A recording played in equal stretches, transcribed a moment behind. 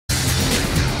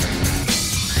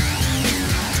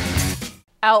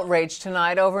Outrage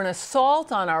tonight over an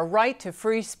assault on our right to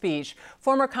free speech.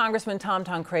 Former Congressman Tom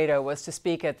Tancredo was to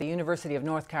speak at the University of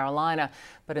North Carolina,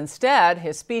 but instead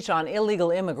his speech on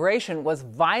illegal immigration was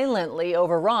violently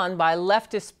overrun by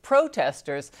leftist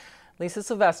protesters. Lisa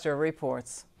Sylvester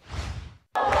reports.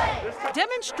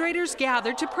 Demonstrators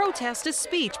gathered to protest a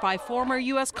speech by former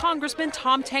U.S. Congressman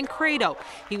Tom Tancredo.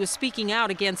 He was speaking out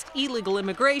against illegal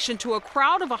immigration to a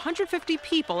crowd of 150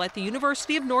 people at the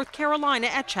University of North Carolina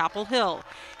at Chapel Hill.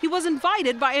 He was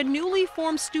invited by a newly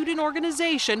formed student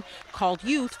organization called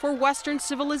Youth for Western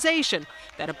Civilization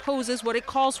that opposes what it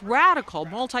calls radical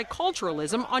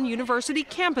multiculturalism on university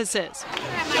campuses.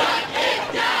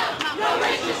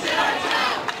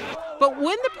 But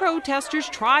when the protesters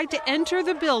tried to enter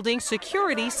the building,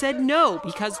 security said no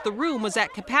because the room was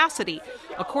at capacity.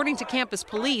 According to campus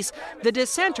police, the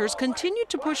dissenters continued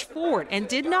to push forward and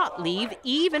did not leave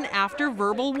even after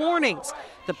verbal warnings.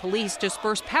 The police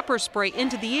dispersed pepper spray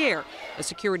into the air. A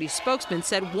security spokesman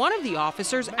said one of the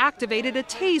officers activated a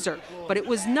taser, but it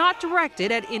was not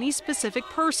directed at any specific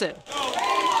person.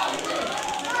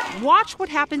 Watch what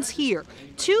happens here.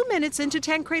 2 minutes into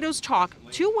Tancredo's talk,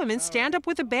 two women stand up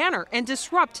with a banner and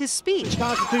disrupt his speech.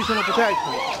 Constitutional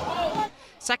protection.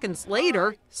 Seconds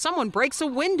later, someone breaks a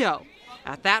window.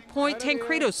 At that point,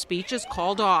 Tancredo's speech is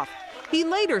called off. He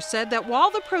later said that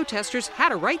while the protesters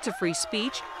had a right to free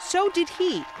speech, so did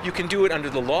he. You can do it under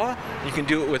the law, you can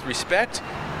do it with respect,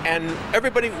 and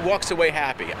everybody walks away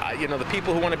happy. The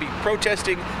people who want to be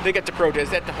protesting, they get to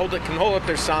protest. They can hold up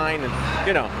their sign, and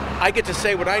I get to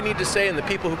say what I need to say, and the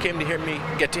people who came to hear me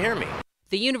get to hear me.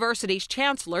 The university's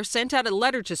chancellor sent out a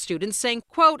letter to students saying,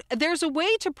 quote, "There's a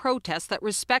way to protest that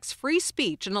respects free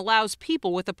speech and allows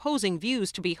people with opposing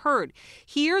views to be heard.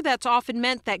 Here, that's often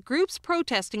meant that groups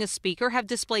protesting a speaker have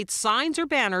displayed signs or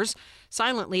banners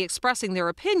silently expressing their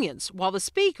opinions while the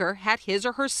speaker had his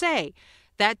or her say.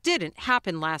 That didn't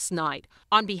happen last night.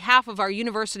 On behalf of our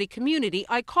university community,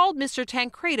 I called Mr.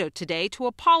 Tancredo today to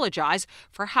apologize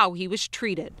for how he was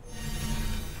treated."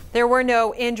 There were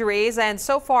no injuries, and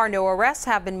so far no arrests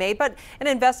have been made, but an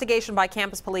investigation by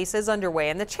campus police is underway,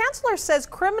 and the chancellor says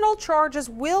criminal charges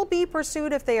will be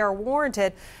pursued if they are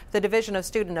warranted. The Division of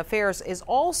Student Affairs is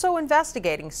also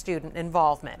investigating student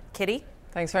involvement. Kitty?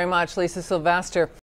 Thanks very much, Lisa Sylvester.